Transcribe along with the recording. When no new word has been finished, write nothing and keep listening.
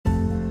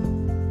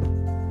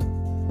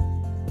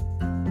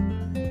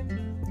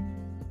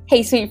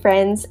Hey, sweet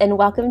friends, and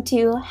welcome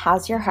to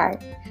How's Your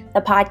Heart,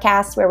 the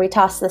podcast where we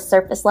toss the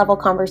surface level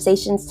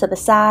conversations to the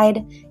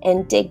side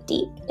and dig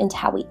deep into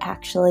how we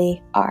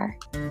actually are.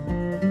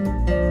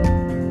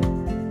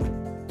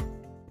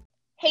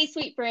 Hey,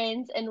 sweet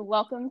friends, and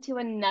welcome to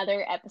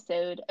another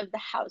episode of the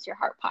How's Your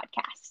Heart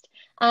podcast.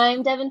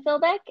 I'm Devin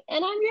Philbeck,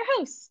 and I'm your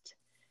host.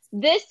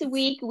 This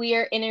week, we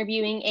are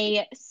interviewing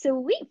a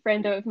sweet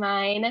friend of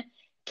mine,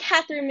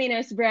 Catherine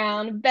Manos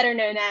Brown, better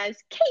known as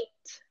Kate.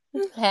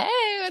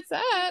 Hey, what's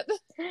up?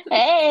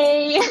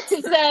 Hey!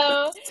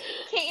 So,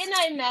 Kate and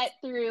I met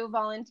through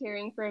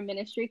volunteering for a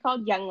ministry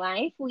called Young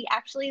Life. We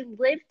actually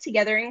lived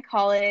together in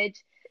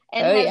college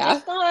and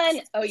have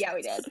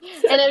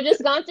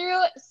just gone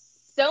through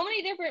so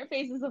many different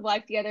phases of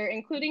life together,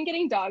 including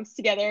getting dogs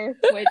together,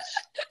 which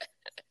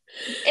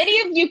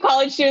any of you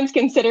college students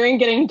considering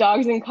getting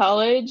dogs in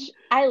college,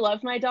 I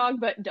love my dog,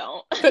 but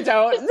don't.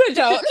 Don't.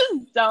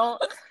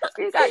 Don't.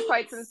 We've got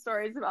quite some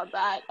stories about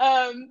that.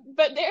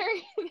 But there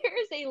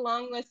is a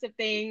long list of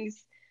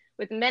things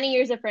with many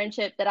years of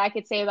friendship that I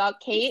could say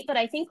about Kate. But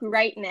I think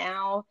right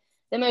now,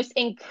 the most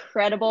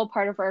incredible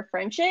part of our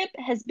friendship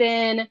has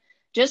been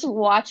just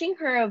watching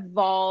her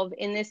evolve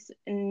in this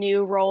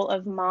new role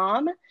of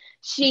mom.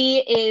 She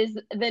is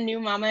the new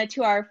mama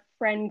to our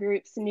friend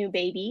group's new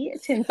baby,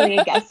 Tinsley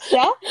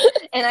Augusta.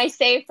 And I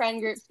say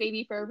friend group's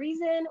baby for a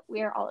reason.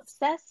 We are all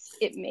obsessed.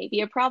 It may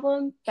be a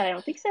problem, but I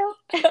don't think so.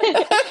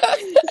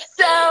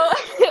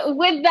 So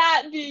with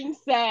that being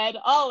said,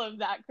 all of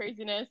that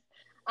craziness,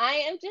 I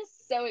am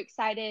just so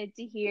excited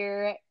to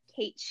hear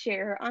Kate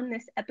share on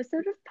this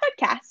episode of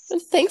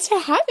podcast. Thanks for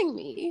having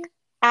me.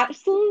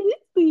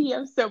 Absolutely.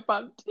 I'm so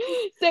pumped.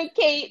 So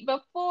Kate,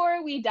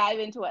 before we dive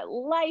into what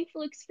life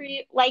looks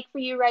like for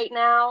you right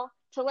now,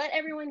 to let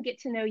everyone get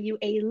to know you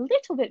a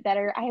little bit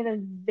better, I have a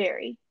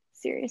very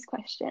serious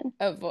question.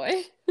 Oh,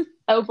 boy.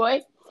 Oh,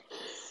 boy.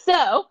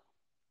 So,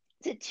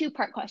 it's a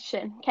two-part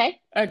question,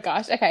 okay? Oh,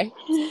 gosh. Okay.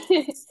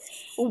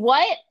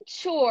 What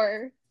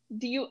chore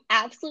do you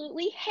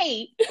absolutely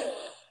hate,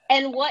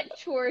 and what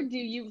chore do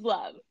you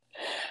love?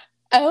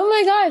 Oh,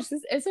 my gosh.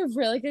 This is a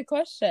really good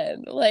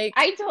question.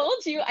 I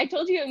told you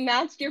it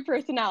matched your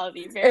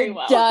personality very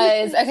well. It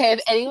does. Okay,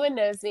 if anyone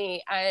knows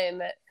me,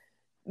 I'm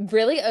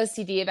really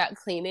OCD about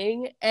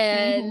cleaning,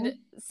 and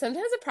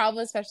sometimes a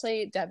problem,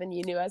 especially Devin,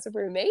 you knew as a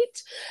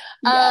roommate.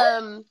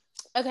 Yeah.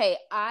 Okay,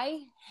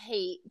 I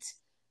hate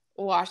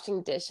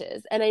washing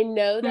dishes, and I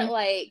know that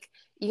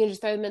you can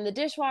just throw them in the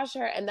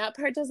dishwasher, and that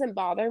part doesn't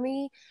bother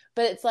me,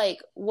 but it's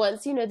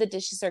once you know the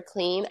dishes are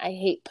clean, I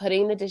hate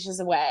putting the dishes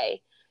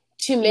away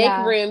to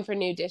make room for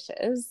new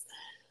dishes.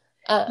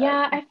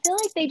 I feel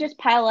like they just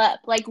pile up.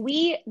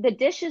 The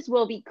dishes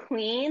will be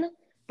clean,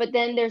 but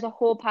then there's a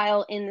whole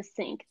pile in the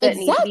sink that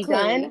needs to be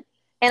done.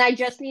 And I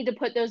just need to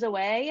put those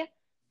away.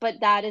 But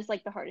that is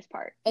the hardest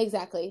part.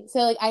 Exactly.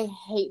 So I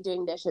hate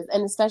doing dishes.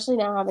 And especially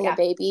now having a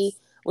baby,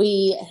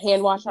 we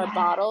hand wash our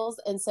bottles.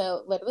 And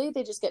so literally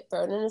they just get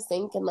thrown in a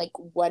sink. And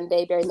one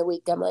day during the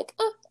week, I'm like,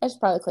 I should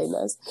probably clean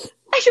those.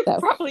 I should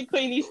probably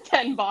clean these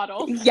 10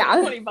 bottles. Yeah.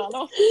 20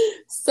 bottles.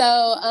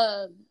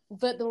 So,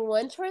 but the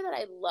one chore that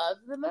I love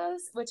the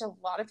most, which a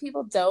lot of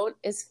people don't,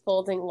 is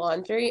folding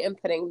laundry and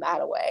putting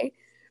that away.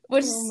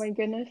 Oh my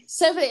goodness.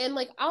 So, and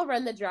I'll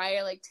run the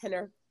dryer 10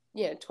 or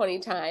 20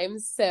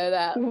 times so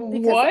that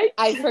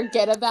I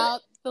forget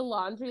about the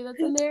laundry that's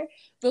in there.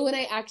 But when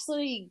I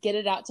actually get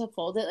it out to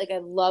fold it, I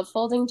love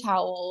folding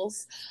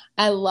towels.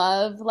 I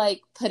love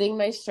putting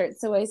my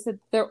shirts away so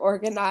they're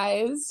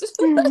organized.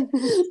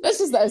 That's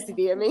just the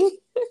OCD of me.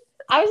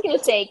 I was going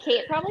to say,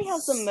 Kate probably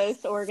has the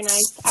most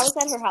organized. I was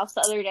at her house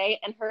the other day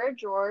and her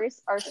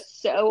drawers are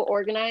so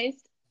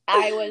organized.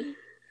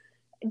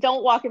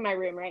 Don't walk in my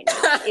room right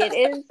now.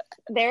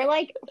 They're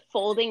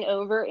folding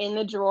over in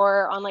the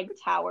drawer on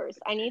towers.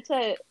 I need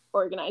to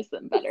organize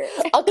them better.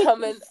 I'll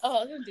come in.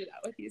 I'll do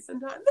that with you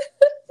sometime.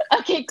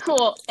 Okay,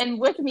 cool. And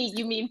with me,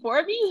 you mean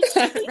for me?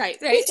 Right.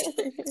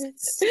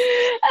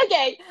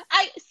 Okay.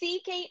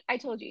 Kate, I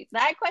told you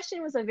that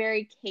question was a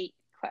very Kate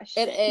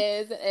question. It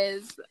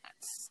is.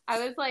 I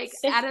was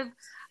out of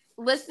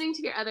listening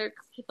to your other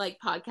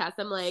podcasts,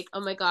 I'm like, oh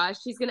my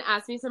gosh, she's gonna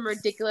ask me some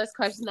ridiculous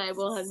question I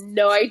will have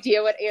no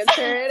idea what answer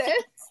it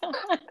is.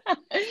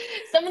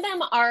 Some of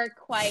them are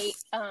quite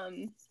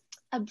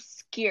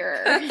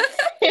obscure.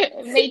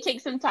 It may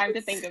take some time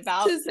to think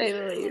about, to say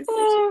the least.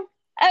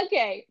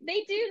 Okay,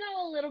 they do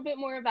know a little bit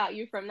more about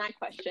you from that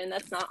question.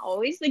 That's not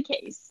always the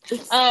case.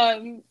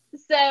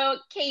 So,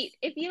 Kate,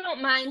 if you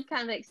don't mind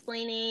kind of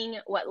explaining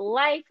what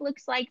life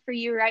looks like for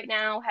you right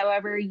now,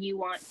 however you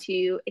want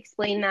to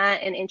explain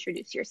that and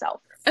introduce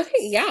yourself. Okay,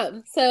 yeah.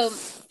 So,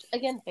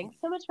 again, thanks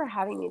so much for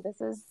having me. This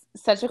is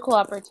such a cool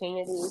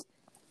opportunity.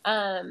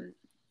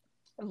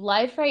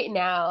 Life right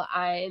now,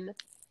 I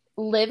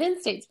live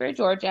in Statesboro,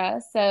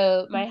 Georgia.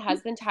 So, my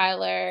husband,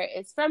 Tyler,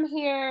 is from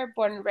here,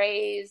 born and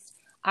raised.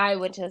 I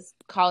went to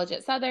college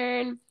at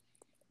Southern,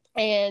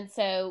 and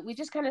so we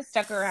just kind of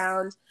stuck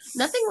around.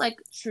 Nothing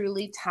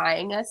truly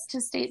tying us to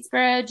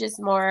Statesboro, just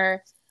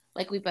more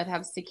we both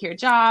have secure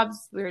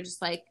jobs. We were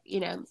just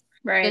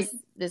Right.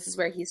 This is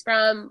where he's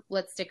from.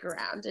 Let's stick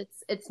around.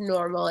 It's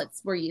normal.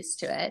 We're used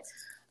to it.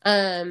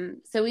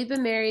 So we've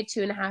been married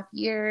 2.5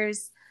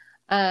 years.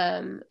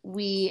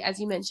 We, as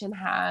you mentioned,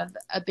 have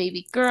a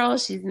baby girl.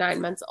 She's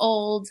 9 months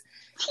old.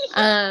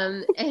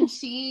 And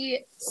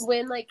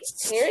when like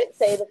parents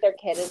say that their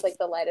kid is like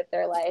the light of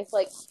their life,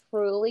 like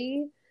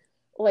truly,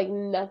 like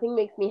nothing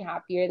makes me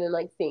happier than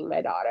like seeing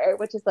my daughter,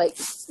 which is like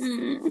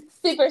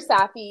super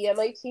sappy and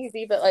like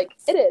cheesy, but like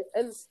it is.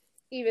 And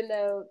even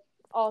though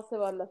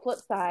also on the flip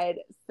side,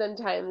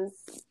 sometimes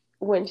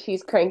when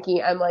she's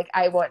cranky, I'm like,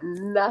 I want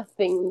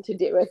nothing to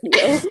do with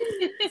you.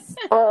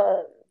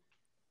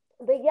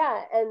 But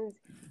yeah, and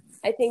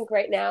I think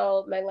right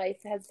now my life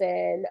has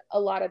been a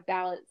lot of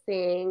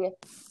balancing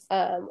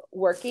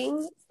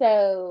working.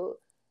 So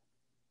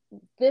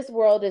this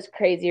world is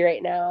crazy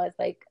right now. It's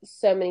like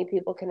so many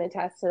people can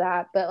attest to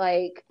that. But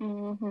like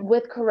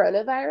with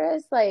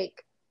coronavirus,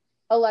 like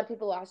a lot of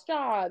people lost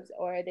jobs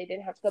or they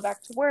didn't have to go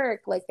back to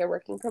work. Like they're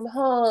working from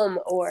home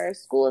or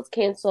school is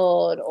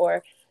canceled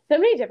or so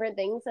many different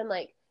things. And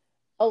like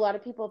a lot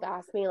of people have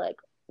asked me like,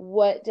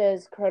 what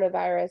does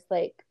coronavirus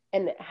like,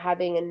 and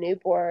having a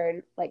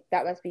newborn, like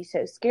that must be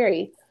so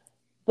scary.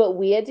 But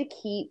we had to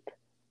keep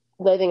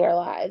living our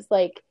lives.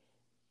 Like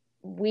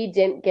we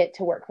didn't get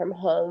to work from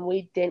home.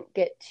 We didn't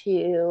get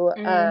to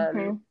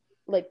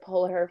like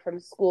pull her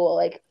from school.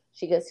 Like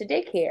she goes to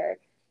daycare.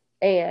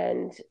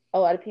 And a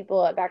lot of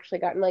people have actually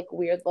gotten like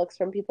weird looks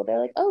from people. They're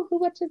like, oh, who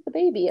watches the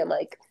baby? I'm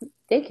like,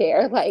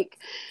 daycare. Like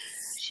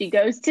she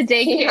goes to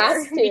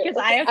daycare because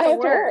I have to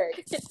work.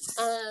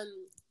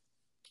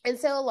 And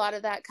so a lot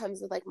of that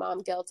comes with like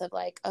mom guilt of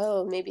like,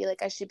 oh, maybe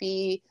like I should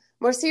be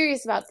more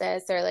serious about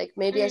this, or like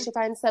maybe I should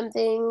find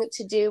something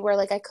to do where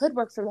like I could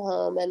work from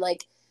home. And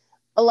like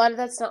a lot of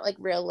that's not like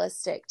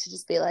realistic to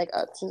just be like,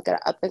 oh, I'm just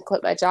gonna up and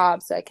quit my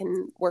job so I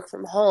can work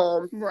from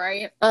home.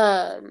 Right.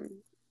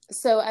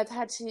 So I've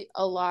had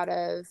a lot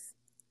of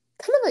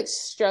kind of like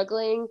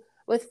struggling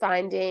with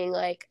finding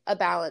like a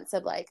balance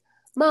of like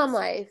mom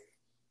life,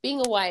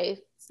 being a wife,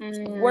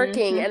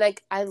 working. And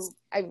like I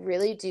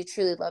really do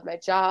truly love my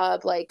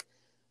job. Like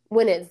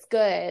when it's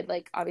good,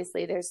 like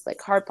obviously there's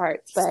like hard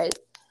parts, but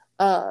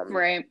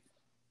right.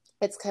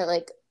 It's kind of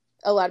like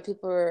a lot of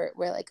people were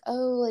like, oh,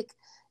 like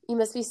you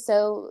must be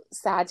so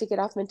sad to get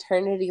off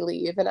maternity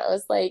leave. And I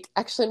was like,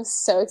 actually, I'm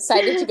so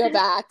excited to go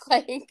back.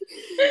 Like,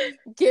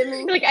 give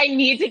me. Like, I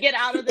need to get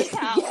out of this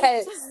house.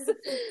 Yes.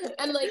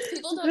 And like,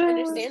 people don't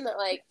understand that,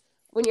 like,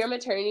 when you're on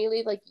maternity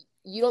leave, like,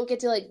 you don't get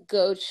to like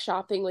go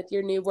shopping with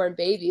your newborn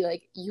baby.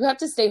 Like, you have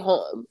to stay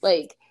home.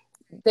 Like,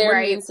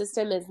 their immune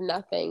system is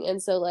nothing.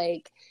 And so,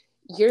 like,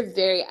 you're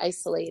very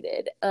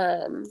isolated.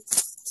 And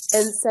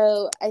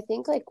so I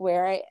think like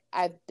where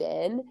I've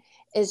been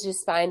is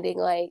just finding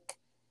like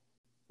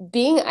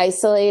being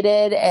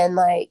isolated and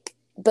like,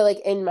 but like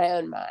in my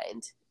own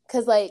mind.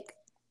 Cause like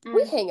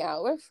we hang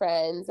out, we're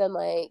friends, and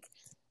like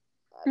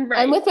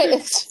I'm with my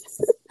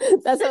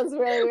that sounds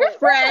really weird. We're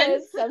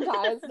friends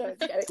sometimes. No, it's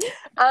kidding.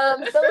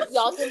 But like we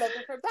all came over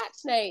for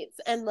batch nights,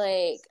 and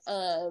like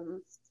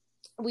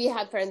we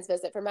had friends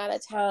visit from out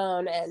of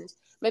town, and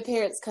my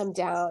parents come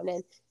down,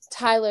 and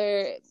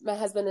Tyler, my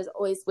husband, is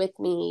always with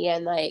me,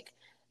 and like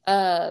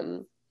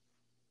I'm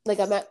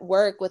at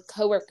work with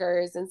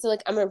coworkers, and so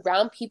like I'm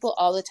around people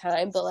all the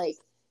time, but like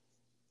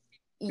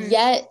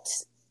yet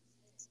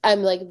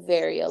I'm like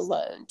very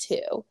alone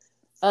too.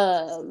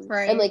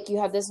 And like you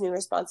have this new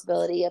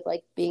responsibility of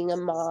like being a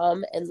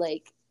mom and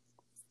like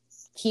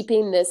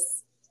keeping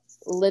this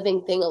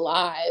living thing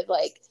alive.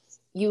 Like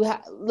you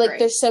have like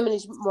there's so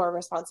many more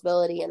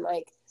responsibility, and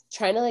like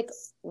trying to like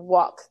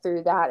walk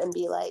through that and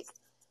be like,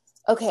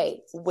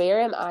 okay,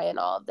 where am I in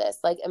all of this?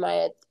 Like, am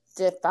I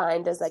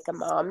defined as like a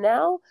mom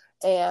now?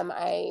 Am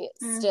I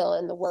still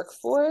in the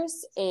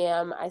workforce?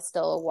 Am I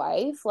still a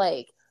wife?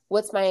 Like,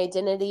 what's my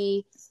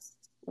identity?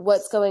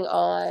 What's going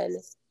on?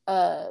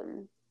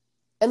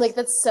 And like,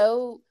 that's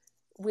so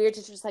weird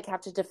to just like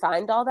have to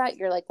define all that.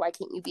 You're like, why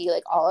can't you be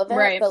like all of it?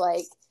 Right. But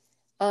like,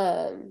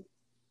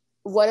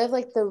 what if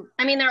like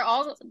I mean, they're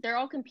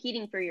all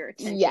competing for your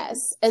attention.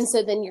 Yes. And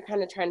so then you're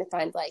kind of trying to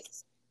find like,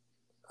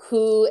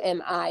 who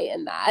am I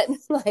in that?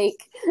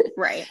 Like,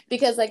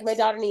 because like my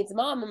daughter needs a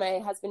mom and my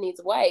husband needs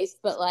a wife,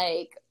 but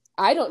like,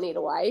 I don't need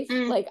a wife.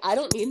 Like, I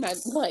don't need my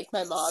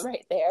mom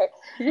right there.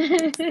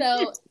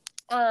 So,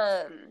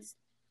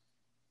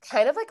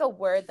 kind of like a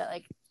word that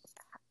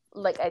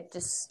like I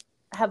just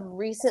have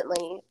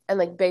recently, and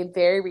like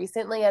very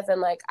recently, as in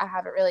like I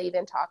haven't really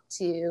even talked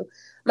to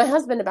my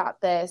husband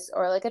about this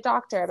or like a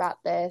doctor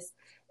about this,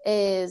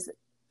 is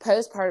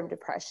postpartum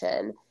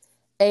depression.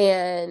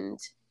 And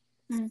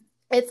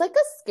it's like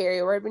a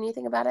scary word when you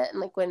think about it.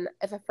 And like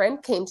if a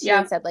friend came to you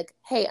and said like,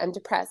 hey, I'm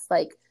depressed,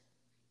 like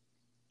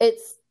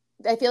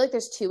I feel like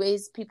there's two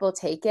ways people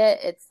take it.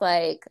 It's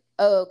like,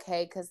 oh,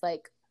 okay, because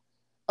like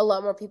a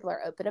lot more people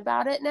are open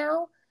about it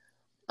now.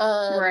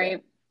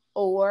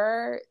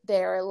 Or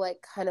they're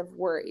like kind of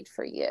worried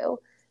for you.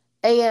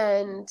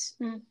 And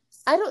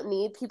I don't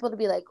need people to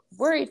be like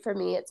worried for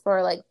me. It's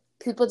more like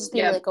people just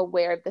being like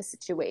aware of the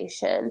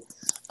situation.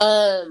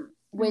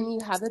 when you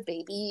have a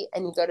baby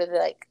and you go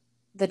to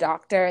the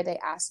doctor, they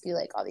ask you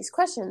like all these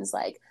questions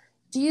like,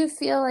 do you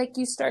feel like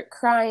you start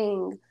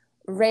crying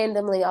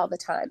randomly all the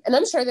time? And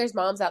I'm sure there's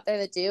moms out there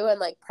that do, and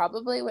like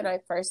probably when I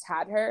first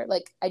had her,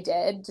 like I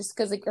did, just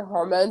because like your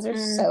hormones are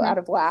so out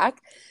of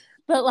whack.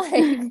 But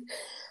like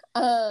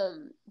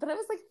but I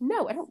was like,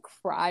 no, I don't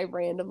cry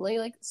randomly,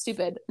 like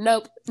stupid.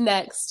 Nope.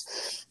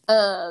 Next.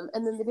 And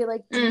then they'd be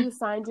like, do you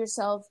find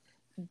yourself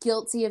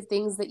guilty of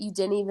things that you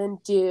didn't even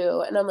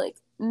do? And I'm like,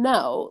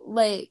 no,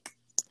 like,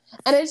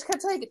 and I just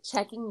kept like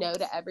checking no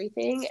to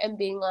everything and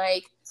being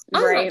like,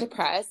 I'm not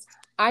depressed.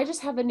 I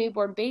just have a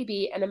newborn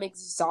baby and I'm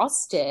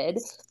exhausted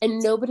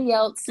and nobody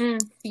else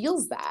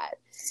feels that.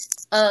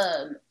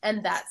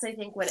 And that's, I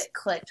think, when it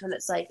clicked, when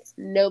it's like,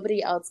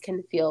 nobody else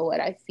can feel what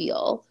I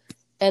feel.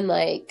 And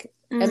like,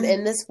 I'm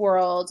in this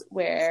world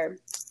where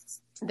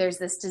there's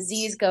this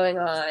disease going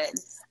on.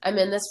 I'm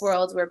in this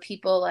world where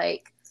people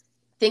like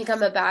think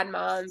I'm a bad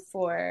mom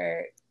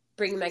for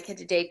bringing my kid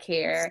to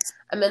daycare.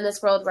 I'm in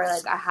this world where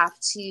like I have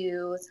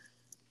to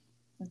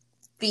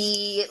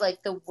be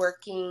like the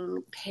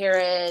working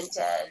parent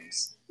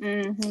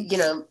and you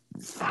know,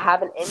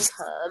 have an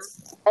income,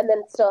 and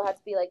then still have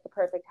to be like the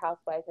perfect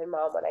housewife and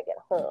mom when I get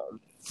home.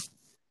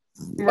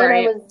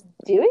 Right. And I was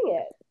doing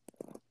it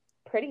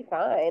pretty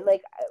fine.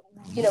 Like,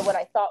 you know, what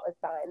I thought was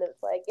fine. It was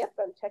like, yep,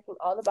 I'm checking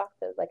all the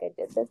boxes. Like, I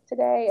did this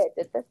today.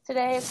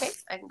 Okay,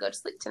 I can go to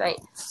sleep tonight.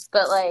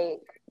 But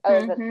like, I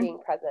wasn't being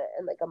present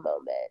in like a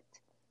moment.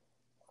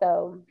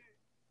 So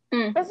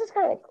that's just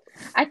kind of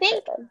I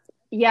think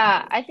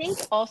yeah, I think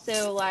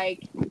also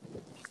like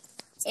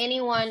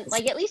anyone,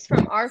 like at least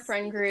from our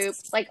friend group,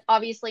 like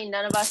obviously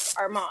none of us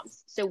are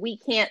moms, so we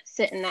can't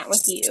sit in that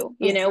with you,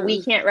 you know,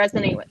 we can't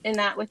resonate in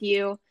that with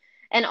you.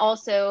 And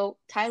also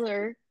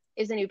Tyler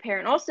is a new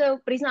parent also,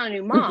 but he's not a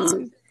new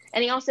mom.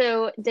 And he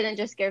also didn't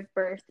just give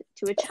birth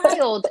to a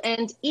child.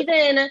 And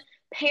even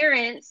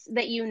parents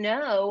that you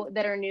know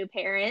that are new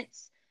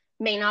parents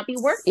may not be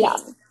working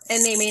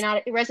and they may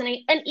not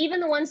resonate. And even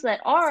the ones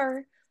that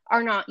are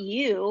not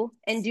you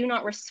and do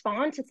not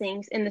respond to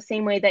things in the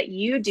same way that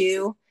you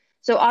do.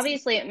 So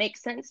obviously it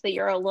makes sense that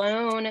you're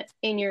alone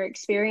in your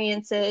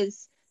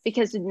experiences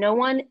because no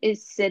one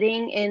is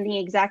sitting in the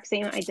exact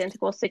same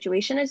identical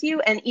situation as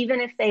you. And even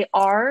if they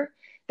are,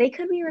 they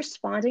could be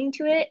responding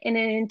to it in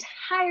an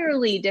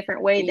entirely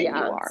different way than you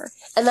are.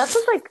 And that's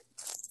what, like,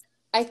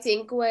 I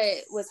think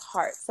what was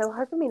so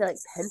hard for me to, like,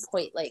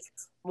 pinpoint, like,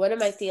 what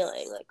am I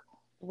feeling? Like,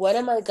 what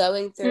am I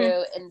going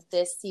through in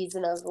this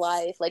season of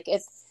life? Like,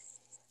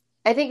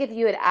 I think if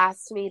you had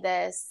asked me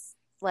this,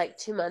 like,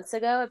 2 months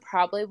ago, I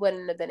probably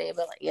wouldn't have been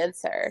able to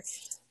answer.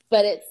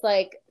 But it's,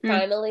 like,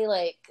 finally,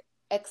 like,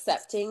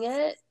 accepting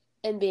it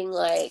and being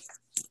like,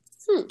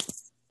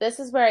 this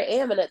is where I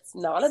am, and it's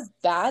not a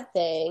bad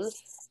thing.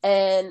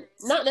 And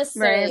not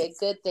necessarily a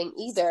good thing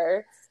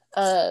either.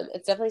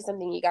 It's definitely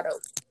something you got to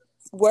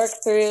work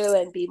through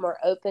and be more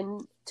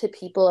open to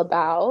people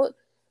about.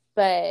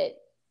 But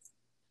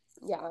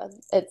yeah,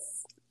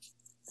 it's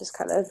just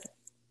kind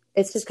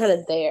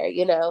of there,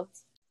 you know?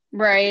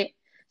 Right.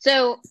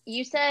 So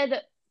you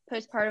said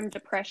postpartum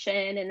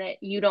depression and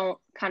that you don't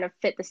kind of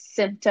fit the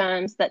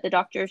symptoms that the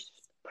doctors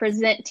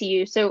present to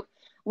you. So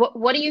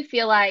what do you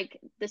feel like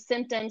the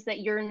symptoms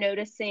that you're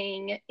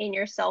noticing in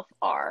yourself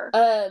are?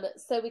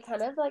 So we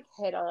kind of like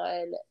hit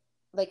on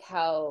like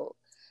how,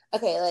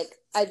 okay, like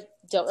I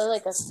don't want to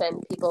like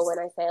offend people when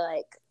I say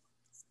like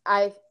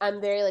I'm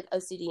very like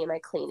OCD in my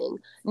cleaning.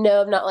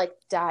 No, I'm not like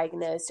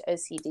diagnosed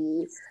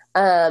OCD.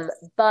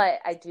 But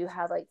I do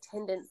have like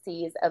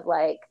tendencies of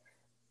like,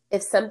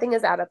 if something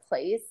is out of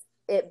place,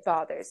 it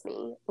bothers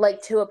me,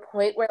 like to a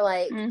point where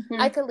like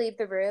I could leave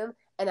the room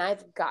and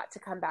I've got to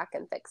come back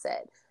and fix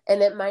it.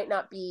 And it might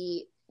not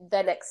be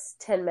the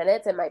next 10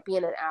 minutes. It might be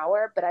in an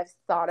hour, but I've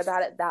thought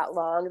about it that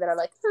long that I'm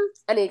like,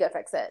 I need to go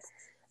fix it.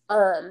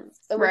 And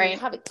when you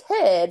have a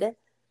kid,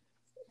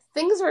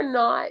 things are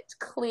not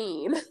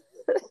clean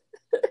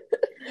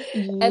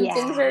and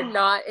things are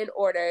not in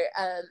order.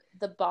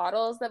 The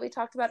bottles that we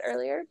talked about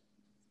earlier,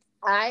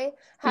 I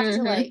have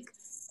to like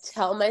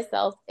tell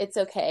myself it's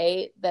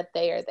okay that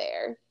they are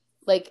there.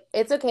 Like,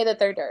 it's okay that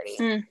they're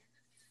dirty.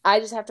 I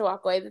just have to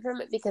walk away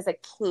from it because I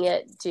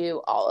can't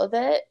do all of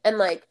it. And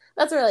like,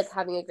 that's where like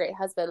having a great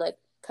husband like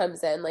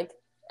comes in. Like,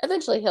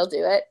 eventually he'll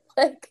do it.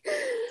 Like,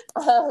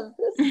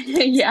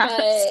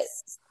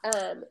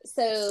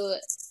 so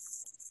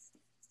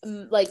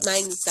like my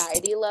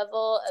anxiety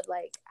level of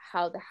like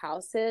how the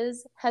house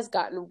has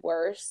gotten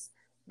worse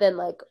than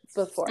like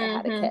before I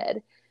had a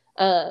kid.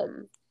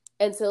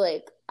 And so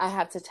like I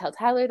have to tell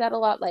Tyler that a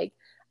lot. Like,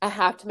 I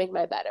have to make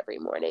my bed every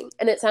morning.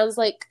 And it sounds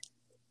like,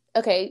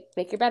 okay,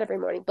 make your bed every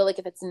morning. But like,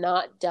 if it's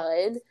not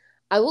done,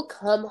 I will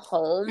come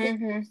home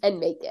and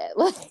make it.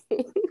 Like,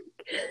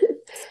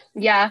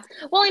 yeah.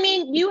 Well, I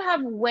mean, you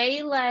have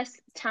way less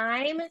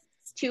time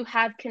to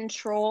have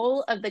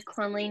control of the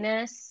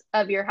cleanliness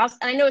of your house.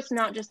 And I know it's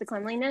not just the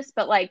cleanliness,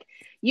 but like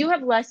you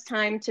have less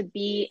time to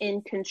be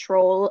in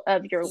control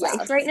of your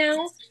life right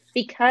now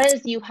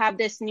because you have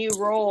this new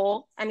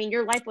role. I mean,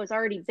 your life was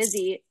already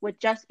busy with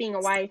just being a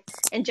wife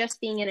and just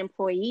being an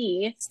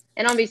employee.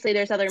 And obviously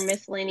there's other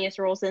miscellaneous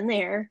roles in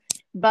there.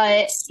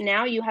 But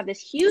now you have this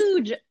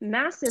huge,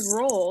 massive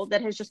role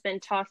that has just been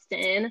tossed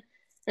in. And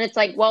it's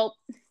like, well,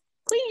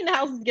 cleaning the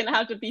house is going to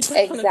have to be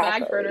put on the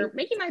back burner.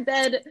 Making my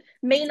bed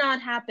may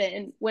not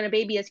happen when a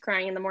baby is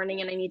crying in the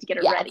morning and I need to get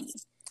it ready.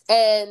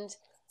 And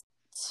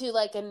to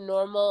like a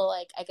normal,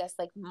 like, I guess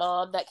like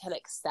mom that can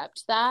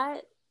accept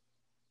that,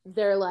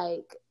 they're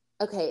like,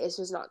 okay, it's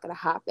just not going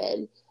to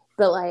happen.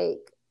 But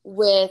like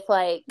with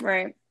like,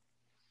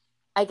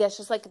 I guess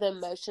just like the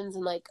emotions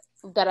and like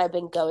that I've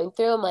been going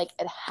through, I'm like,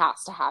 it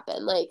has to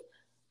happen. Like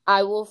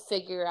I will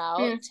figure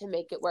out to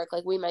make it work.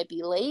 Like we might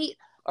be late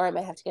or I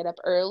might have to get up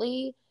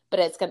early, but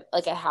it's gonna,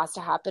 like, it has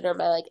to happen or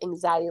my like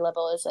anxiety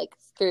level is like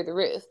through the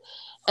roof.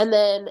 And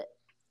then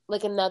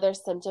like another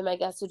symptom, I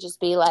guess, would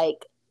just be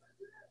like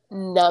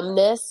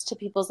numbness to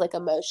people's like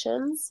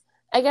emotions,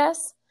 I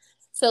guess.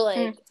 So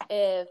like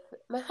if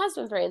my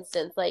husband, for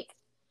instance, like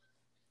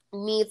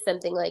needs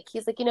something, like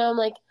he's like, you know, I'm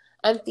like,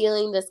 I'm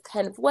feeling this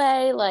kind of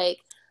way, like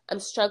I'm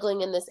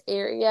struggling in this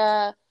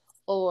area,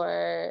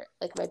 or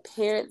like my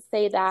parents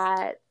say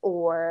that,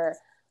 or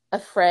a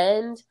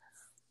friend,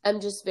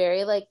 I'm just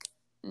very like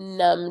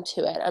numb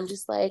to it. I'm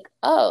just like,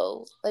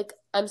 oh, like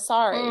I'm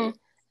sorry.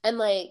 And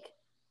like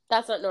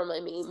that's not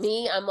normally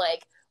me. I'm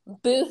like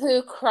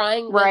boohoo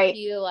crying with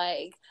you,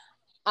 like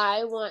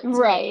I want to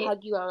like,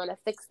 hug you, I want to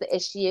fix the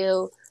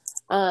issue.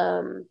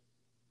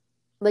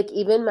 Like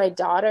even my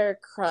daughter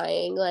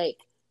crying, like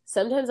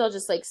sometimes I'll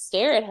just like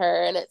stare at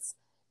her, and it's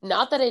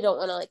not that I don't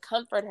want to like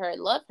comfort her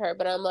and love her,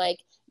 but I'm like,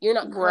 you're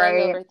not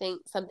crying over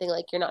something,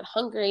 like you're not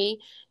hungry,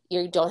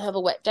 you don't have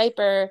a wet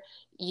diaper,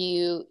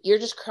 you're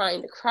just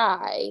crying to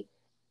cry,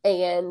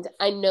 and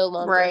I no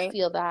longer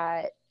feel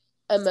that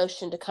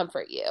emotion to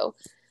comfort you.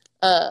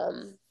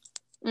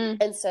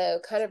 And so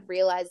kind of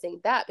realizing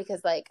that,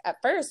 because like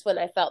at first when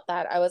I felt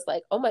that, I was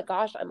like, oh my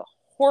gosh, I'm a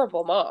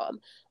horrible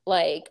mom.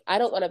 Like I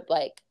don't want to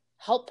like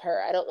help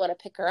her. I don't want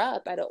to pick her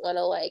up. I don't want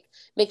to like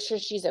make sure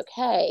she's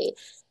okay.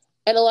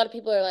 And a lot of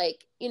people are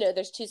like, you know,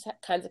 there's two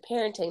kinds of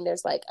parenting.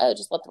 There's like, oh,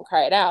 just let them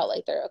cry it out,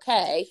 like they're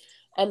okay.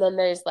 And then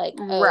there's like,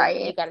 oh,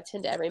 you got to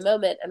tend to every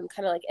moment. And I'm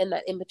kind of like in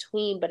that in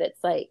between, but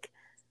it's like,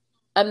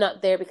 I'm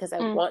not there because I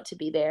want to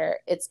be there.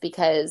 It's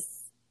because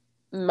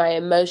my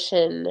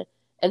emotion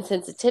and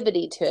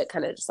sensitivity to it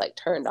kind of just like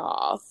turned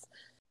off.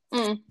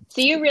 So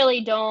you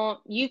really don't,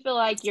 you feel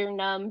like you're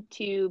numb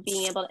to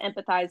being able to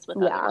empathize with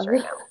others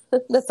right now.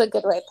 That's a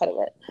good way of putting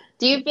it.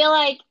 Do you feel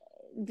like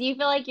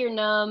you're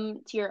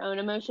numb to your own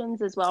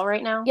emotions as well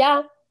right now?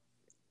 Yeah.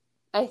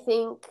 I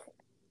think,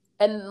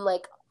 and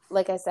like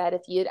I said,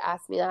 if you'd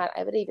asked me that,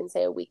 I would even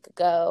say a week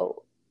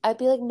ago, I'd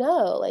be like,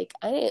 no, like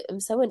I am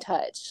so in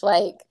touch.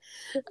 Like,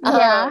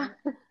 I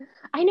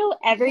know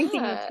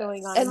everything that's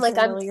going on and like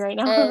I'm right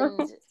now.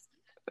 And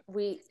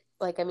we,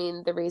 like, I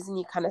mean, the reason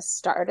you kind of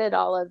started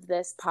all of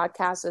this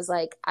podcast was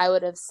like, I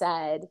would have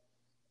said,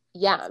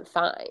 yeah, I'm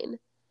fine.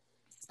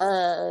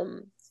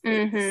 So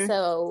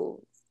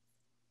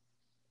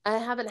I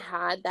haven't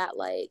had that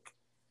like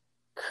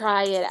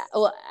cry it out.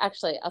 Well,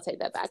 actually, I'll take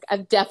that back.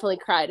 I've definitely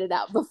cried it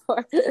out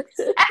before.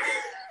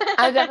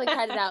 I've definitely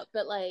cried it out.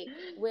 But like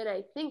when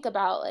I think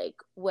about like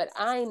what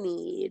I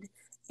need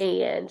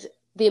and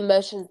the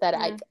emotions that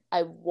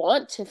I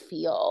want to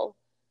feel,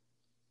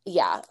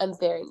 yeah, I'm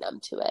very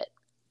numb to it.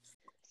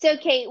 So,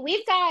 Kate,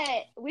 we've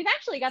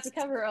actually got to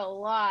cover a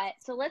lot.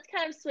 So let's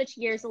kind of switch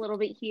gears a little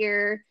bit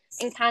here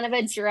and kind of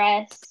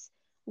address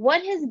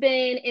what has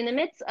been in the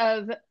midst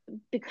of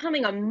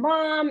becoming a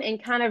mom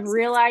and kind of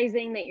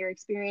realizing that you're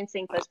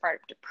experiencing postpartum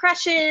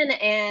depression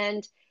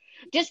and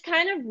just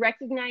kind of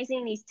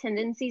recognizing these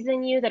tendencies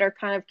in you that are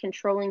kind of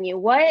controlling you.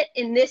 What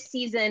in this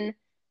season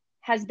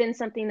has been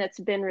something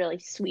that's been really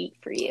sweet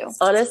for you?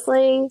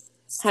 Honestly,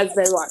 has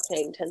been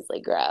watching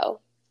Tinsley grow.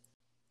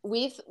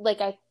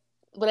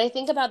 When I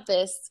think about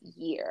this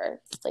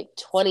year, like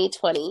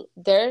 2020,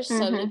 there's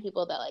so many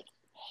people that like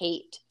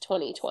hate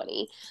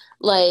 2020,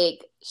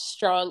 like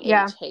strong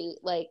age hate.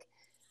 Like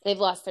they've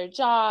lost their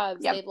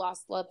jobs, they've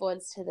lost loved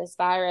ones to this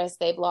virus,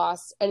 they've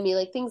lost, I mean,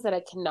 like things that I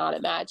cannot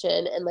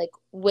imagine and like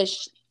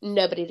wish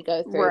nobody to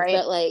go through.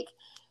 But like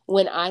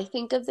when I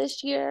think of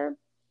this year,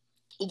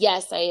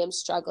 yes, I am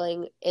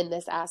struggling in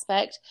this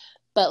aspect,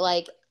 but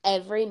like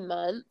every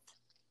month,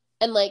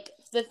 and like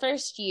the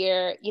first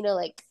year, you know,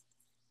 like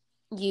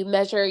you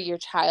measure your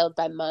child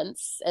by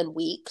months and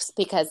weeks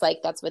because like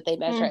that's what they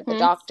measure at the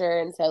doctor.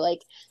 And so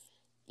like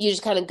you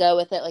just kind of go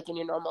with it like in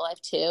your normal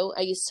life too.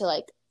 I used to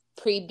like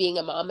being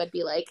a mom, I'd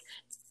be like,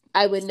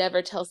 I would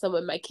never tell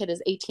someone my kid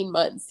is 18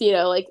 months, you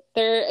know, like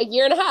they're a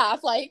year and a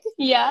half, like,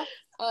 but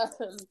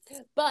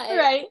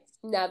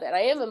now that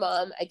I am a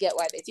mom, I get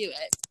why they do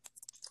it.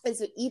 And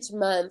so each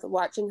month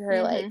watching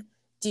her like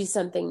do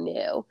something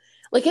new,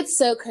 like it's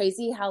so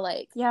crazy how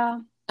like,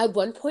 at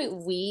one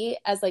point we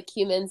as like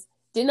humans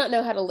did not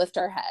know how to lift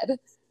our head.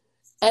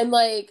 And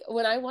like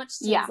when I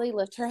watched Tinsley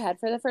lift her head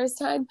for the first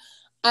time,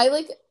 I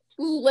like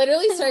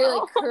literally started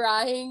like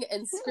crying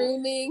and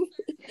screaming.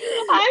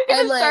 I'm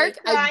gonna start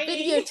crying. I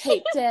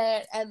videotaped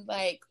it, and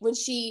like when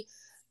she,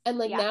 and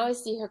like now I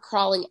see her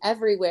crawling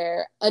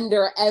everywhere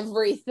under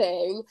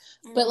everything.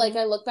 But like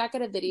I look back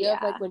at a video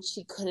of like when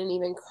she couldn't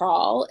even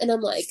crawl, and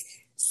I'm like,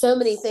 so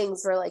many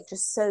things were like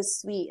just so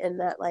sweet in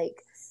that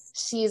like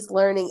she's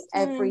learning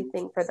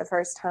everything for the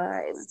first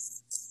time,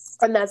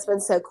 and that's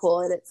been so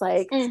cool. And it's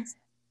like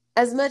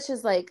as much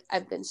as like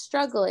I've been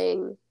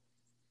struggling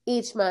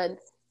each month,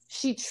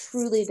 she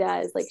truly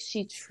does. Like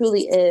she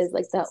truly is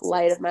like that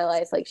light of my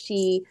life. Like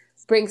she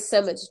brings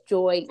so much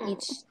joy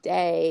each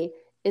day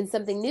in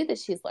something new that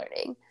she's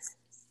learning.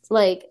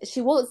 Like she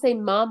won't say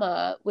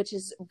mama, which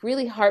is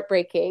really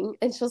heartbreaking,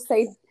 and she'll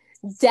say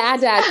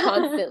dada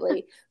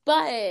constantly.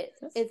 But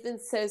it's been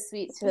so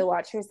sweet to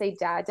watch her say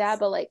dada,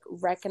 but like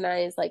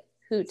recognize like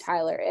who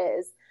Tyler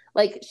is.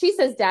 Like she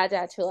says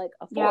dada to like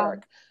a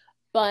fork,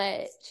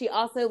 but she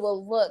also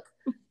will look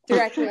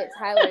directly at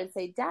Tyler and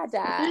say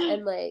dada,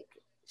 and like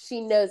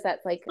she knows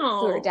that's like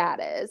who her dad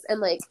is, and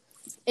like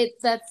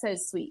that's so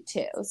sweet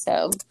too.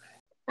 So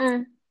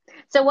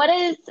so what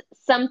is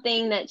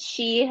something that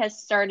she has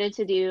started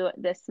to do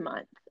this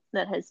month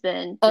that has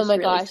been just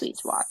really sweet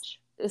to watch?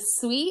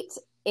 Sweet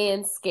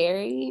and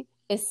scary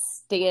is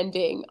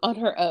standing on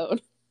her own.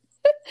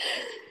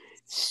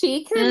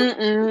 She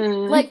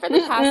can like for the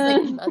past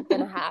like month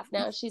and a half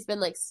now, she's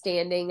been like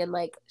standing, and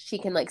like she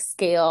can like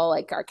scale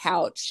like our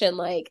couch, and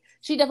like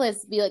she definitely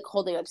has to be like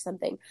holding on to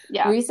something.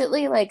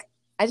 Recently, like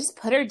I just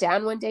put her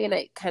down one day, and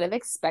I kind of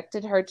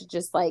expected her to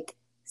just like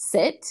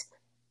sit,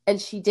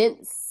 and she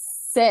didn't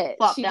sit.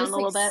 She just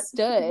like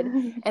stood,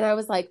 and I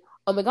was like,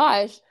 oh my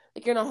gosh,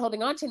 like you're not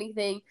holding on to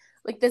anything.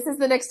 Like this is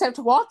the next step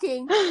to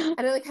walking. And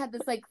I like had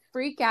this like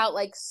freak out,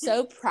 like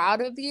so proud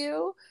of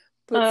you,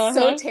 but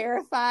so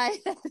terrified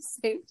at the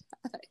same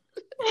time.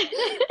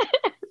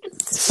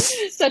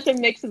 Such a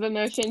mix of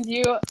emotions.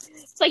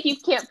 It's like you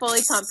can't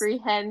fully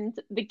comprehend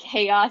the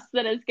chaos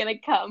that is going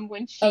to come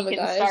when she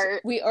can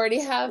start. We already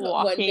have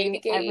one baby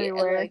gate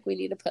everywhere, and like we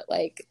need to put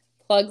like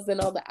plugs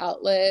in all the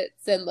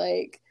outlets, and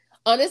like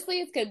honestly,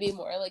 it's gonna be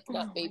more like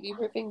not baby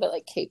proofing, but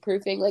like Kate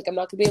proofing. Like I'm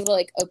not gonna be able to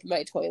like open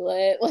my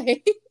toilet.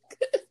 Like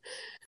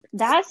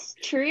that's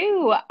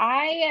true.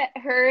 I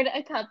heard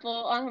a couple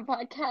on a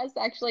podcast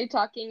actually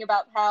talking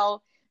about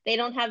how they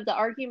don't have the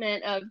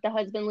argument of the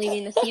husband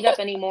leaving the seat up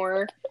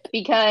anymore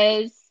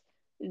because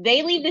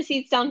they leave the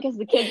seats down because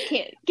the kids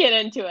can't get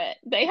into it.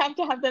 They have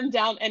to have them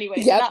down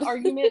anyway. So that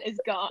argument is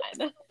gone.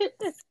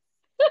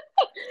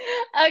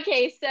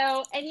 Okay,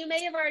 so, and you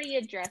may have already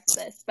addressed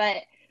this, but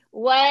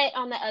what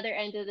on the other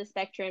end of the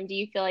spectrum do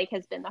you feel like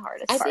has been the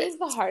hardest part? I think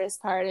the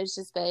hardest part has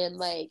just been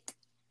like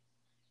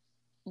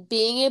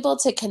being able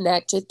to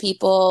connect with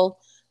people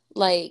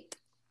like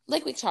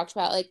we talked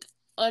about, like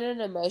on an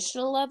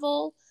emotional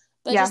level,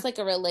 but just like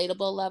a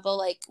relatable level.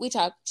 Like we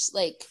talked,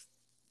 like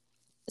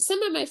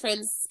some of my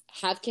friends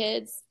have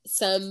kids,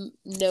 some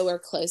nowhere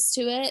close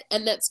to it,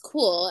 and that's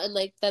cool, and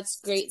like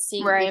that's great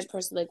seeing each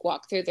person like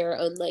walk through their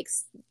own like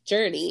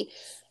journey,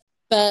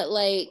 but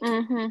like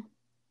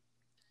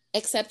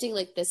accepting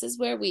like this is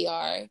where we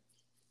are,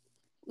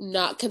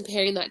 not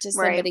comparing that to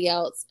somebody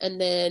else, and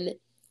then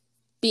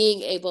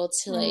being able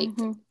to like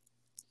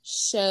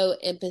show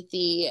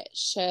empathy,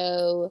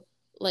 show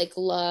like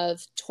love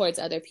towards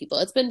other people.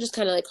 It's been just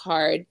kind of like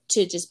hard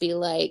to just be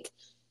like,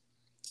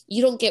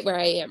 you don't get where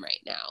I am right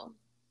now.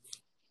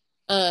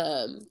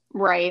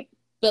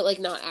 But like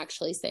not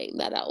actually saying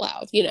that out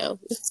loud, you know?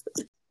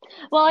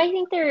 Well, I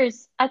think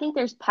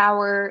there's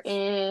power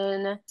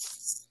in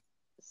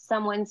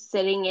someone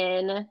sitting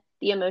in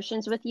the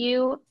emotions with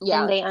you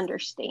and they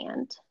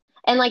understand.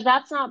 And like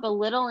that's not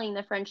belittling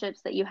the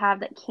friendships that you have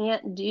that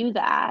can't do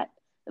that,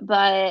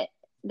 but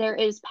there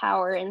is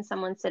power in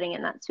someone sitting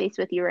in that space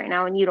with you right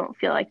now and you don't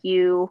feel like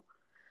you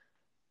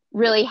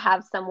really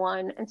have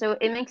someone. And so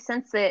it makes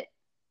sense that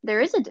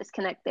there is a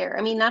disconnect there.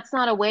 I mean, that's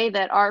not a way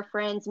that our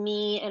friends,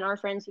 me and our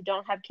friends who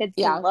don't have kids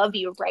can love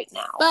you right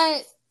now.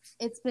 But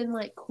it's been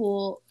like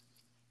cool.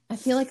 I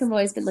feel like I've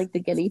always been like the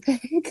guinea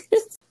pig.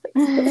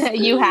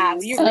 You really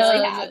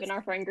have in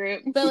our friend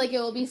group. But like it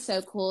will be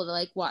so cool to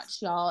like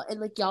watch y'all,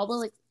 and like y'all will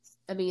like,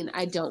 I mean,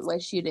 I don't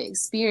wish you to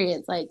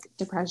experience like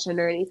depression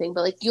or anything,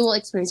 but like you will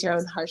experience your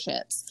own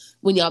hardships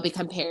when y'all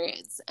become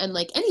parents, and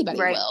like anybody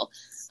will.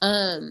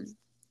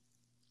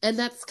 And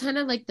that's kind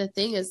of like the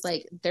thing is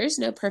like there's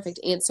no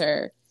perfect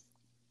answer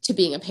to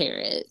being a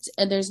parent,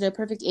 and there's no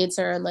perfect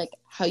answer on like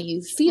how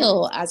you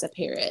feel as a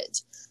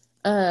parent.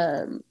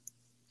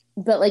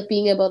 But like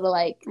being able to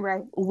like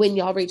when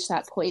y'all reach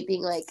that point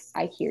being like,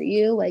 I hear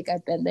you, like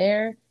I've been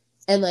there,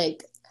 and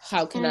like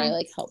how can I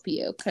like help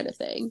you kind of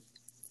thing.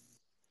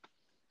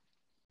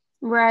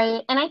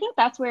 Right. And I think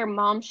that's where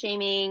mom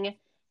shaming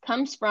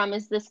comes from,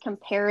 is this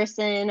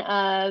comparison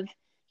of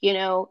you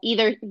know,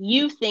 either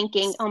you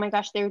thinking, oh my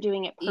gosh, they're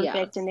doing it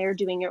perfect and they're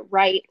doing it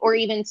right, or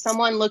even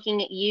someone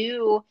looking at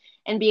you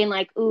and being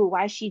like, ooh,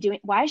 why is she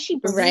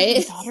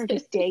bringing her daughter to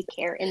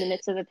daycare in the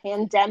midst of a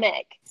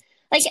pandemic?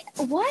 Like,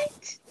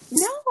 what?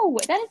 No,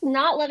 that is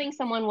not loving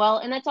someone well.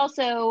 And that's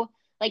also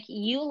like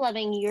you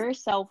loving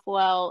yourself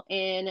well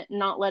and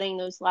not letting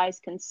those lies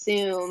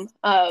consume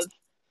of,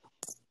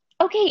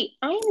 okay,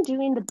 I'm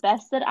doing the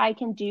best that I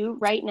can do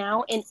right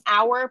now in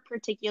our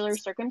particular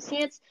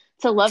circumstance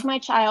to love my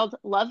child,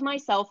 love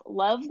myself,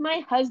 love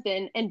my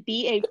husband, and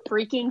be a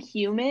freaking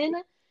human.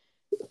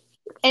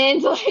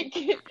 And like,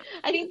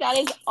 I think that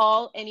is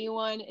all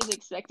anyone is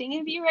expecting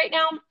of you right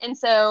now. And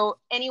so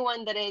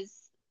anyone that is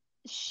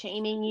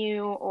shaming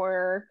you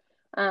or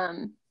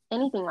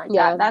anything like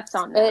that, that's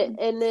on them.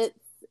 And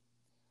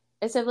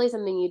it's definitely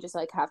something you just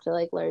like have to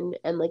like learn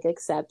and like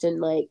accept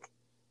and like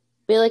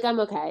be like, I'm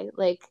okay.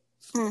 Like,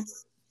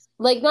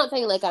 like not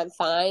saying like I'm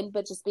fine,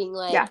 but just being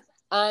like,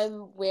 I'm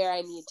where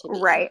I need to be.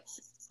 Right.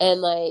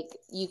 And like,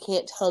 you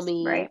can't tell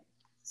me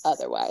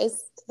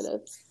otherwise. Kind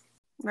of.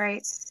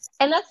 Right.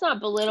 And that's not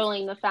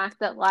belittling the fact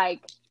that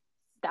like,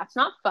 that's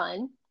not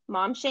fun.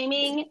 Mom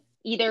shaming,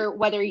 either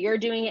whether you're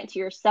doing it to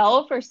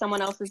yourself or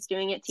someone else is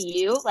doing it to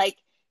you, like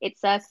it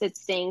sucks, it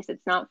stinks,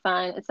 it's not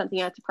fun, it's something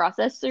you have to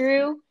process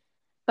through.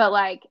 But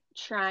like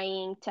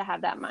trying to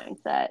have that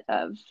mindset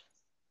of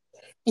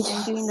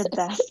I'm doing the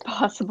best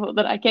possible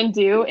that I can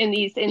do in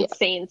these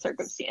insane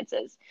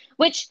circumstances,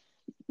 which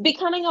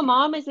becoming a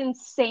mom is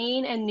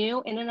insane and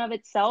new in and of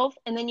itself.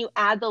 And then you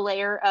add the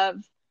layer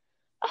of,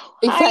 oh,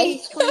 hi,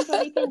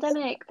 2020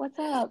 pandemic, what's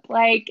up?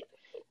 Like,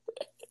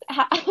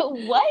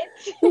 what?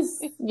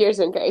 Yours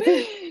been great.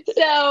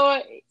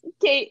 So,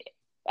 Kate,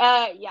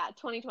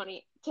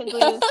 2020.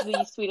 Tinsley is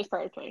the sweetest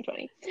part of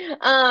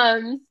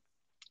 2020.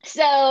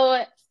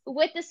 So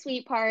with the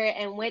sweet part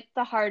and with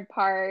the hard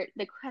part,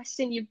 the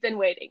question you've been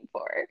waiting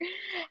for,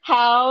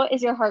 how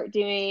is your heart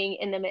doing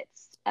in the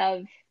midst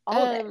of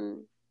all of it?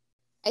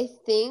 I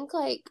think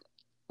like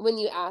when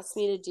you asked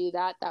me to do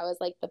that, that was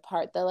like the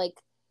part that like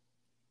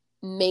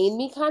made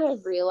me kind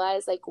of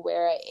realize like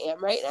where I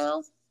am right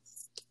now.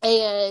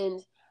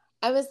 And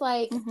I was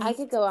like, I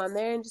could go on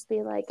there and just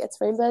be like,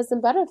 it's rainbows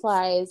and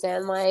butterflies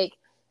and like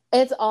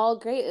it's all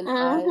great and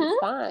I'm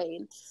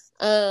fine.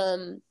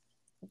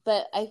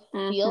 But I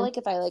feel like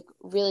if I like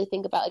really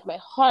think about like my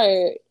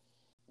heart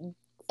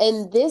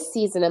in this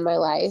season of my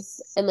life,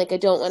 and like I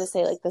don't want to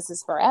say like this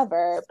is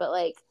forever, but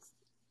like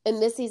in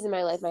this season of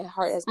my life, my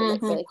heart has been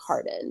like really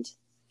hardened,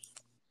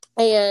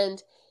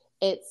 and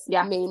it's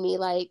made me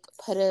like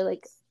put a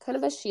like kind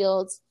of a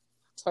shield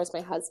towards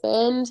my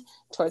husband,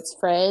 towards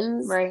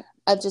friends,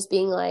 of just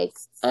being like,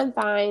 I'm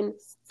fine,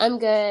 I'm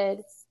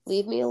good,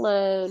 leave me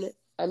alone.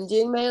 I'm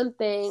doing my own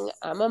thing.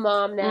 I'm a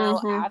mom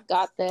now. I've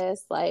got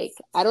this. Like,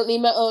 I don't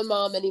need my own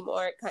mom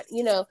anymore.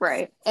 You know?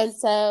 Right. And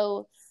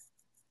so,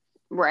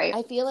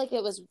 I feel like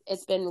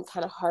it's been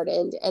kind of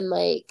hardened and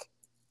like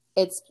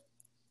it's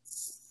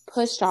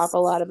pushed off a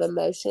lot of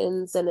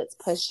emotions and it's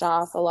pushed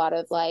off a lot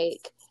of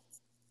like,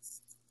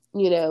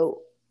 you know,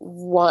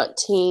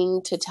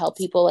 wanting to tell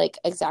people like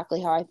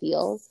exactly how I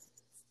feel.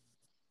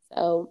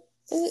 So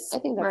I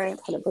think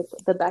that's kind of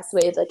the best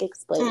way of like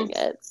explaining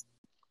it.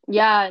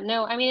 Yeah,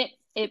 no, I mean,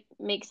 it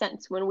makes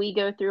sense. When we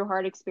go through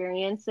hard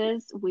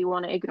experiences, we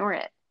want to ignore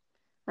it.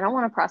 I don't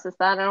want to process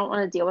that. I don't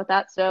want to deal with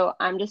that. So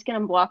I'm just going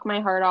to block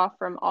my heart off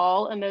from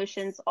all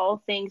emotions,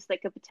 all things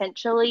that could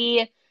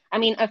potentially, I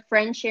mean, a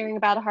friend sharing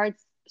about a hard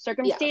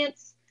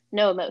circumstance,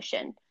 no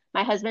emotion.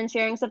 My husband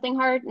sharing something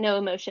hard, no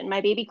emotion.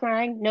 My baby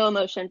crying, no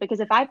emotion. Because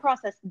if I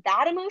process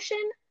that emotion,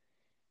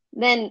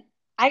 then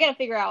I got to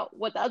figure out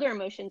what the other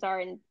emotions are.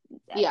 And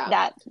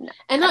that. No,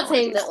 and not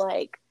saying that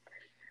like,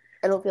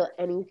 I don't feel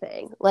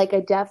anything. Like,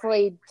 I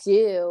definitely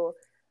do.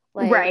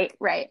 Like,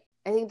 right.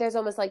 I think there's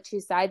almost, like,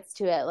 two sides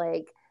to it.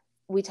 Like,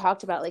 we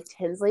talked about, like,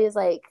 Tinsley is,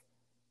 like,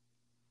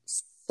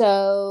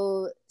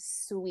 so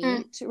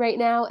sweet right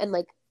now. And,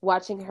 like,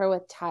 watching her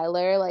with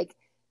Tyler, like,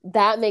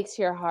 that makes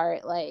your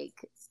heart,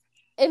 like,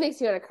 it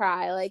makes you want to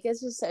cry. Like,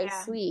 it's just so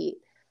sweet.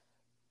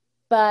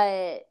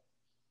 But,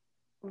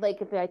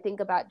 like, if I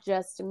think about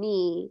just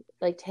me,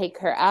 like, take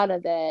her out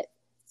of it,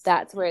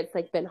 that's where it's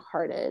like been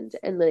hardened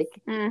and like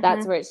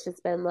that's where it's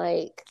just been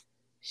like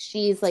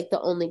she's like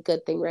the only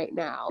good thing right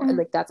now and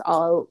like that's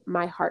all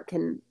my heart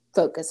can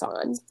focus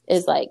on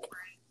is like,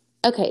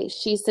 okay,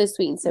 she's so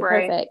sweet and so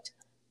perfect,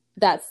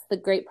 that's the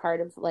great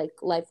part of like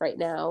life right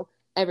now.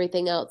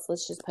 Everything else,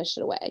 let's just push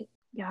it away.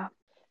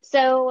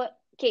 So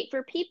Kate,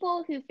 for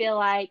people who feel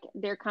like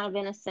they're kind of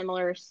in a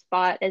similar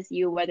spot as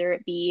you, whether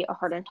it be a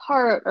hardened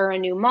heart or a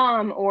new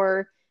mom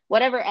or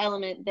whatever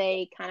element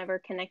they kind of are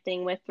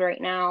connecting with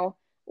right now,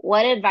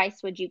 what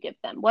advice would you give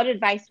them? What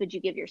advice would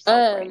you give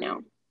yourself right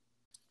now?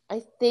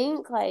 I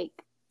think like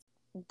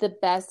the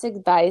best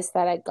advice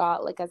that I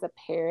got like as a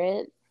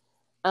parent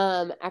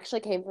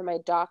actually came from my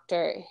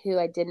doctor who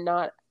I did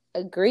not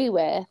agree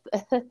with.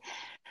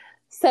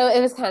 So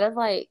it was kind of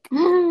like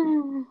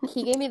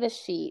he gave me the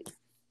sheet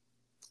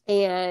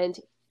and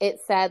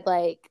it said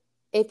like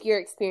if you're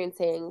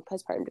experiencing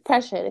postpartum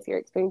depression, if you're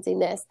experiencing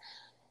this,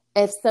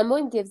 if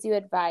someone gives you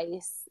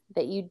advice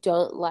that you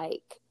don't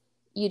like,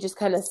 you just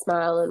kind of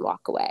smile and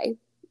walk away.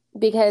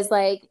 Because,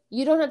 like,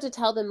 you don't have to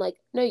tell them, like,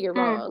 no, you're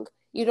wrong.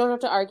 You don't have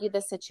to argue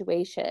the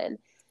situation.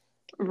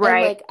 Right.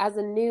 And, like, as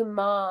a new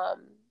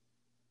mom,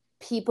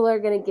 people are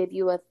going to give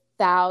you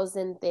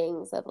 1,000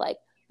 things of, like,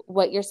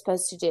 what you're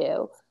supposed to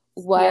do,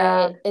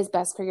 what is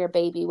best for your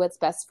baby, what's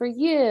best for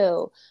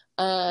you,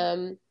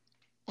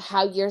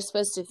 how you're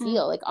supposed to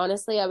feel. Like,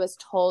 honestly, I was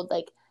told,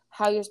 like,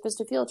 how you're supposed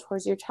to feel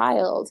towards your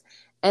child.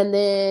 And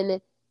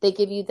then they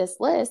give you this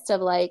list of,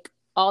 like,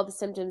 all the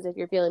symptoms if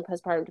you're feeling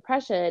postpartum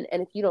depression.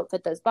 And if you don't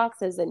fit those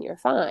boxes, then you're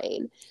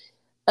fine.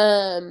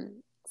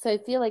 So I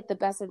feel like the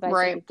best advice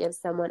I could give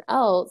someone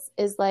else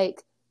is,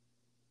 like,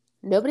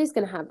 nobody's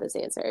going to have those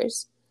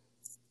answers.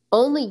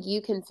 Only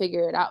you can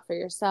figure it out for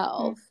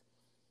yourself.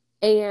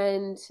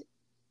 And,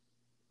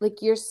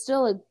 like, you're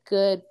still a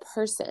good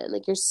person.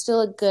 Like, you're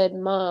still a good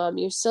mom.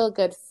 You're still a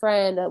good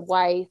friend, a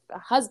wife, a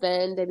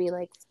husband. I mean,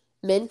 like,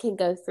 men can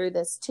go through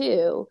this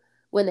too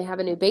when they have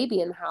a new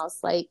baby in the house.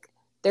 Like,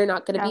 they're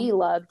not going to be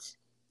loved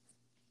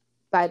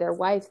by their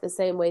wife the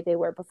same way they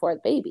were before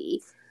the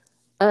baby.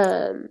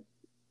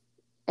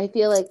 I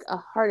feel like a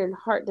hardened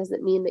heart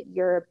doesn't mean that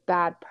you're a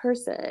bad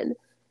person.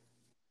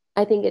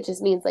 I think it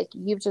just means, like,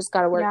 you've just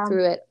got to work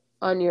through it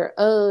on your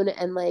own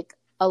and, like,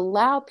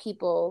 allow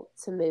people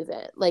to move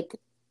in, like,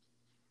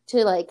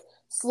 to, like,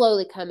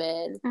 slowly come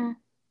in,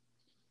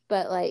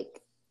 but,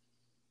 like,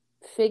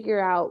 figure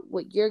out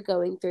what you're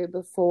going through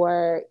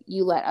before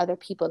you let other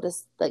people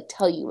just, like,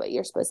 tell you what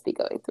you're supposed to be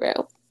going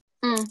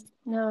through.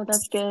 No,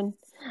 that's good.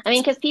 I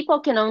mean, because people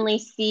can only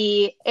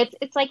see,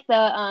 it's like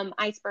the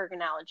iceberg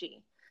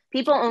analogy.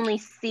 People only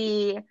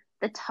see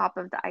the top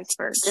of the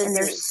iceberg, and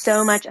there's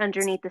so much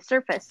underneath the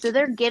surface. So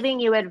they're giving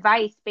you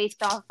advice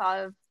based off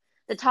of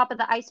the top of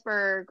the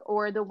iceberg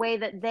or the way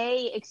that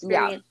they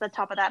experience the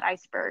top of that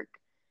iceberg.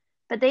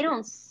 But they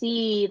don't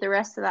see the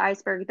rest of the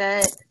iceberg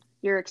that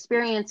you're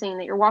experiencing,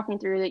 that you're walking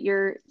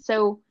through,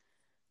 so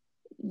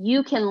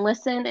you can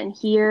listen and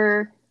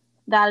hear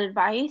that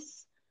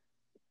advice.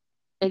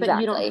 Exactly. But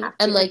you don't have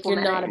to, and, like,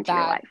 you're not a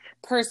bad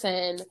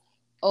person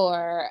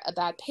or a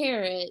bad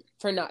parent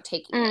for not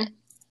taking it.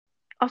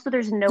 Also,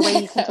 there's no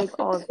way you can take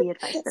all of the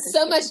advice that is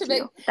so much of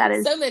it. That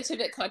is so much of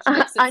it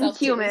contradicts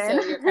itself unhuman.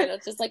 Too, so you're kind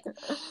of just like,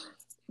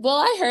 well,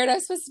 I heard I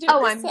was supposed to do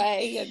it this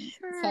way, and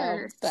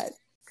sure. But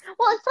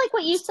well, it's like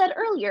what you said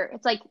earlier.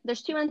 It's like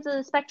there's two ends of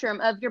the spectrum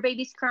of your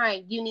baby's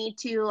crying. You need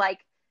to, like,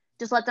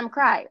 just let them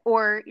cry,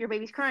 or your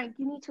baby's crying.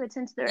 You need to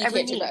attend to their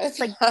every need. It's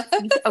like,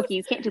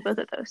 you can't do both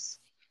of those,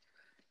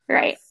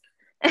 right?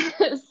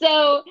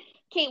 So,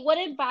 Kate, what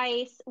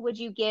advice would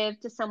you give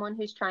to someone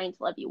who's trying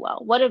to love you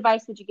well? What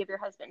advice would you give your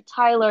husband,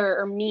 Tyler,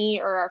 or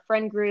me, or our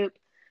friend group,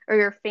 or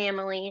your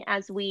family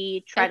as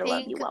we try to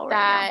love you well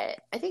right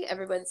now? I think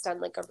everyone's done,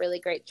 like, a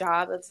really great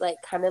job of, like,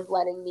 kind of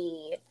letting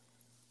me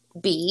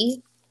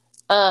be,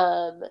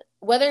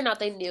 whether or not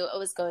they knew what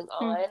was going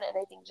on. And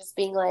I think just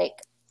being, like,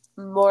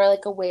 more,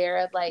 like,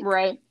 aware of, like,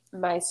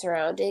 my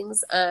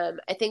surroundings. I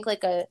think,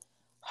 like, a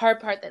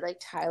hard part that,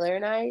 like, Tyler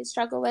and I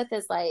struggle with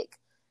is, like,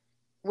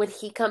 when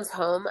he comes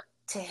home,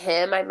 to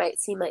him, I might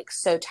seem, like,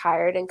 so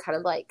tired and kind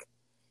of, like,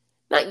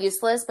 not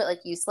useless, but, like,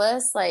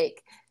 useless.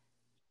 Like,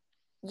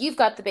 you've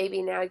got the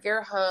baby now,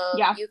 you're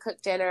home, you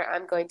cook dinner,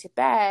 I'm going to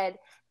bed.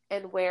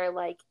 And where,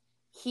 like,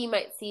 he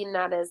might see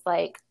that as,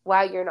 like,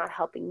 wow, you're not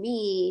helping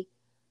me.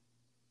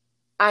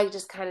 I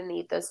just kind of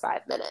need those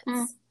 5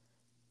 minutes.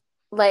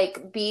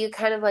 Like, be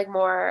kind of, like,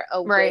 more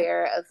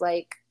aware of,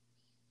 like,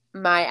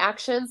 my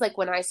actions. Like,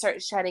 when I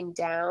start shutting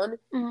down,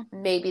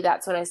 maybe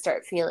that's when I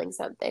start feeling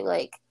something.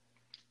 Like,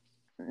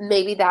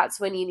 maybe that's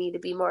when you need to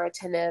be more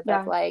attentive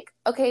of, like,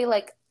 okay,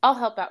 like, I'll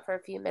help out for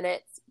a few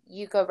minutes,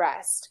 you go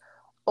rest.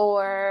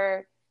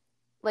 Or,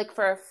 like,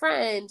 for a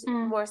friend,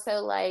 more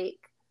so,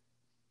 like,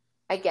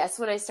 I guess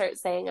when I start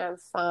saying I'm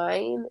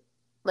fine,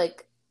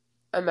 like,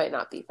 I might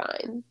not be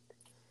fine.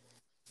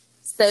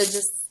 So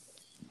just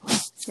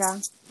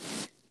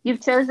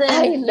You've chosen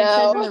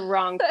the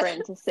wrong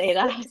friend to say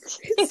that.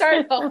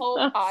 Started a whole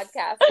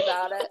podcast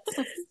about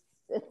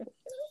it.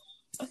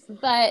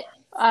 But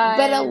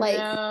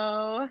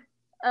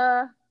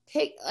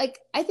take, like,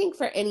 I think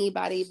for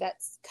anybody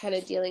that's kind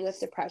of dealing with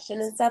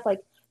depression and stuff,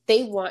 like,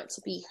 they want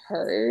to be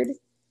heard,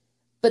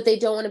 but they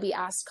don't want to be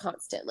asked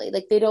constantly.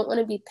 Like, they don't want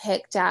to be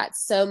picked at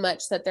so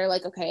much that they're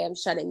like, okay, I'm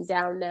shutting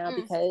down now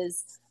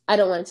because I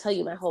don't want to tell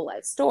you my whole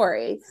life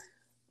story.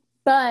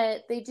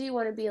 But they do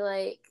want to be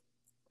like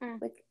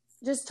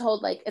just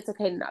told, like, it's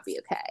okay to not be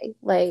okay.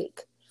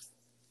 Like,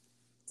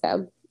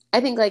 so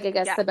I think, like, I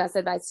guess the best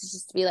advice is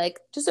just to be, like,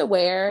 just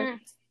aware.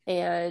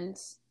 And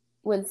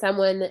when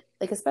someone,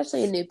 like,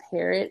 especially a new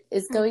parent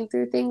is going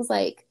through things,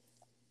 like,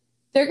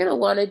 they're going to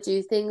want to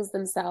do things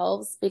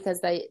themselves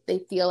because they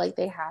feel like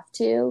they have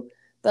to.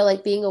 But,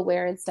 like, being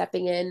aware and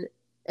stepping in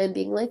and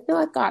being like, no,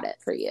 I've got it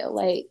for you.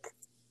 Like,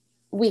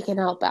 we can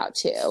help out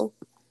too.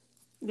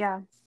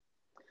 Yeah.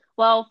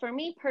 Well, for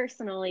me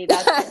personally,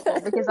 that's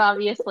helpful because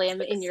obviously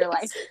I'm in your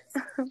life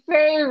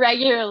very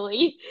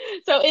regularly.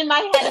 So in my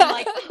head, I'm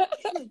like, oh,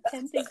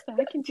 10 things that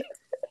I can do.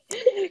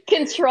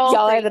 Control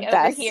Y'all are the over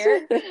best.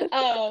 here.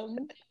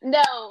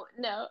 No,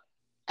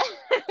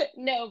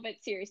 no, but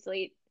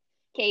seriously,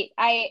 Kate,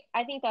 I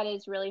think that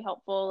is really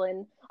helpful.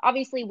 And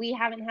obviously we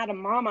haven't had a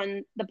mom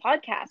on the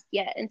podcast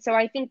yet. And so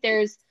I think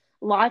there's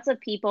lots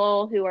of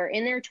people who are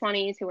in their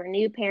 20s, who are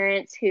new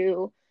parents,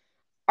 who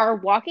are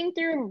walking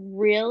through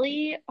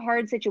really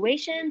hard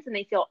situations and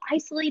they feel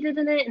isolated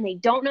in it and they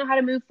don't know how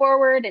to move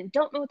forward and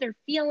don't know what they're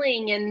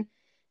feeling. And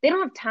they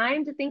don't have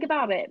time to think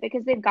about it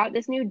because they've got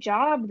this new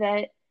job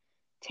that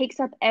takes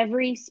up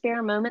every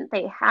spare moment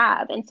they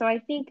have. And so I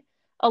think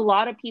a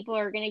lot of people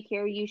are going to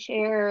hear you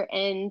share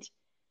and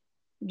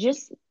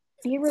just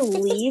be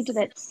relieved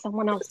that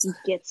someone else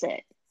gets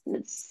it.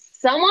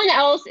 Someone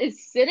else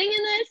is sitting in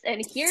this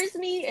and hears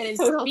me and is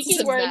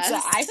speaking words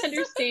that I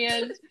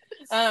understand.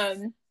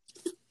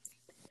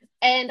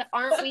 And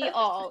aren't we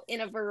all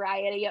in a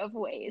variety of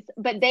ways?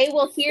 But they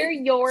will hear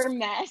your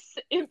mess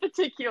in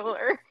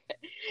particular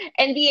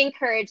and be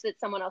encouraged that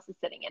someone else is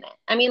sitting in it.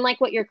 I mean,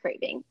 like what you're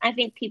craving. I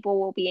think people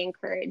will be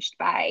encouraged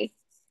by,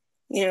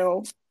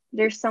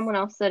 there's someone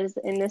else that is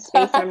in this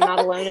space and I'm not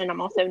alone and I'm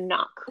also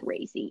not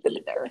crazy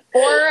either.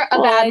 Or a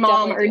bad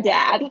mom or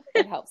dad.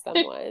 It helps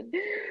someone.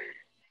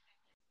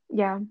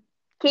 Yeah.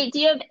 Kate,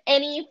 do you have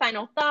any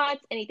final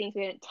thoughts? Anything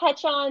we didn't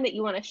touch on that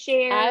you want to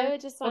share? I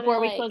would just want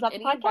before we close out the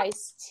podcast?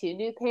 Advice to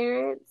new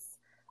parents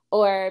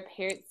or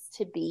parents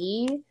to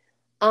be.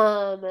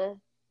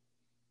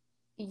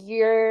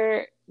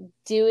 You're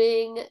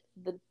doing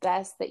the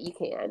best that you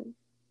can.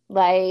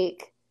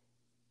 Like,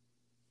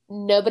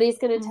 nobody's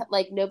gonna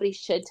nobody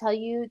should tell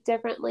you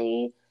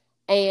differently.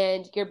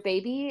 And your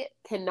baby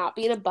cannot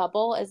be in a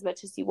bubble as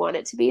much as you want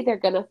it to be. They're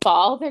gonna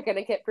fall. They're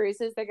gonna get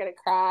bruises. They're gonna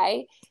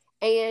cry.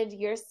 And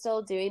you're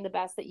still doing the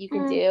best that you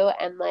can do.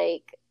 And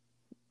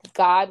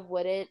God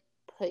wouldn't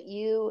put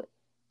you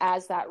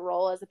as that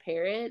role as a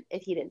parent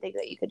if he didn't think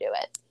that you could do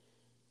it.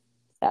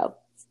 So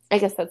I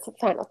guess that's the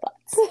final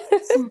thoughts.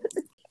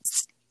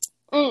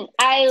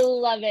 I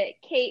love it.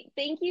 Kate,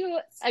 thank you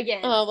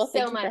again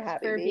so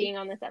much for being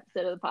on this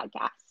episode of the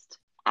podcast.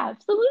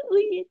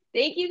 Absolutely.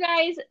 Thank you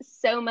guys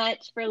so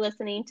much for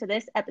listening to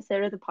this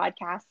episode of the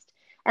podcast.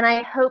 And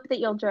I hope that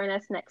you'll join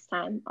us next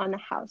time on the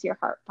How's Your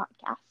Heart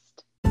podcast.